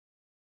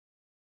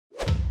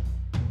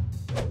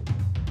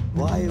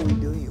Why are we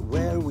doing it?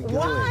 Where are we going?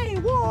 Why?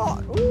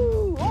 What?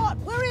 Ooh, what?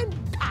 We're in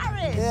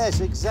Paris! Yes,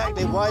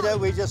 exactly. Why don't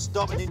we just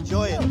stop and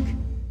enjoy it?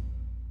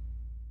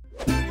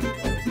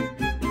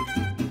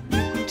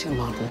 Too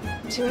modern.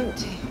 Too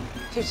empty.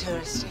 Too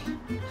touristy.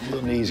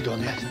 Your knee's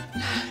gone yet?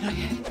 Not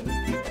yet.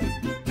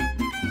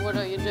 What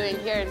are you doing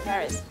here in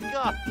Paris?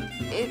 God.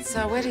 It's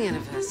our wedding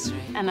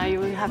anniversary. And now you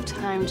will have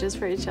time just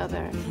for each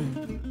other.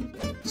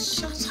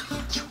 Shut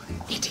up, you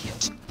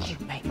idiot. You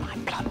make my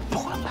blood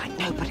boil like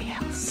nobody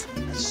else.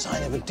 A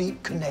sign of a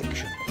deep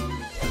connection.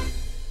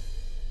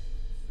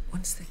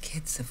 Once the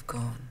kids have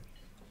gone,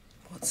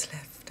 what's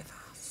left of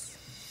us?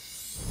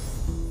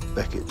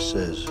 Beckett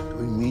says, do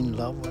we mean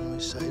love when we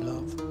say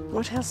love?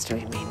 What else do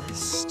we mean? That's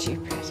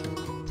stupid.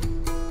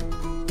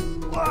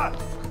 What?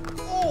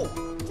 Oh!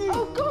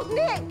 Oh, God,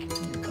 Nick!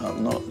 You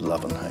can't not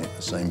love and hate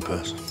the same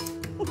person.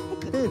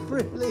 It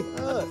really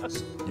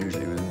hurts.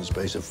 Usually within the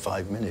space of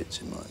 5 minutes,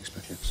 in my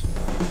experience.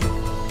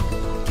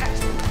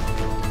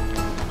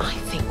 I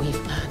think we've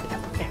earned a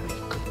very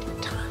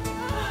good time.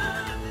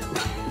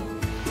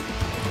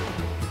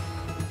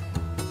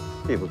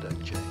 People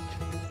don't change.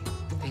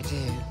 They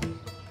do.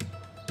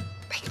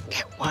 They can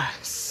get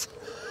worse.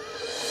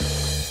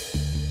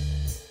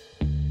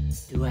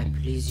 Do I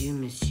please you,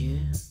 monsieur?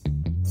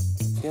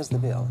 Here's the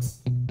bill.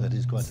 That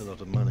is quite a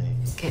lot of money.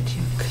 Get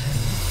you a coat.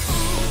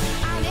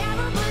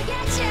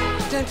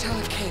 Don't tell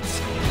the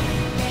kids.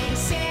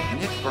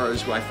 Nick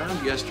Burrs, who I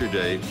found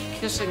yesterday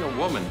kissing a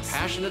woman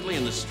passionately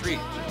in the street.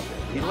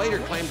 He later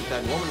claimed that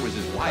that woman was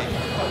his wife.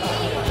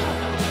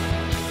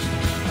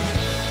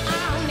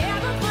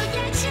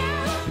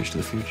 Here's to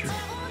the future.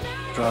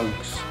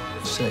 Drugs,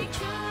 sex,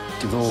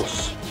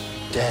 divorce,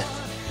 death.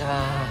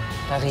 Ah,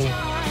 buddy.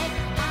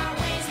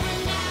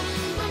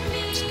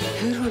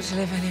 Who'd want to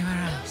live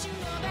anywhere else?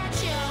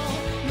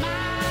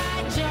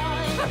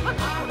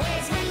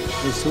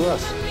 It's to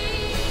us.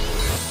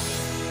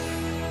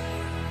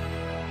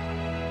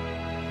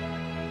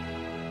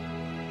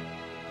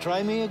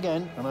 Try me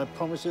again, and I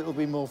promise it'll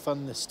be more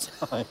fun this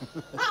time.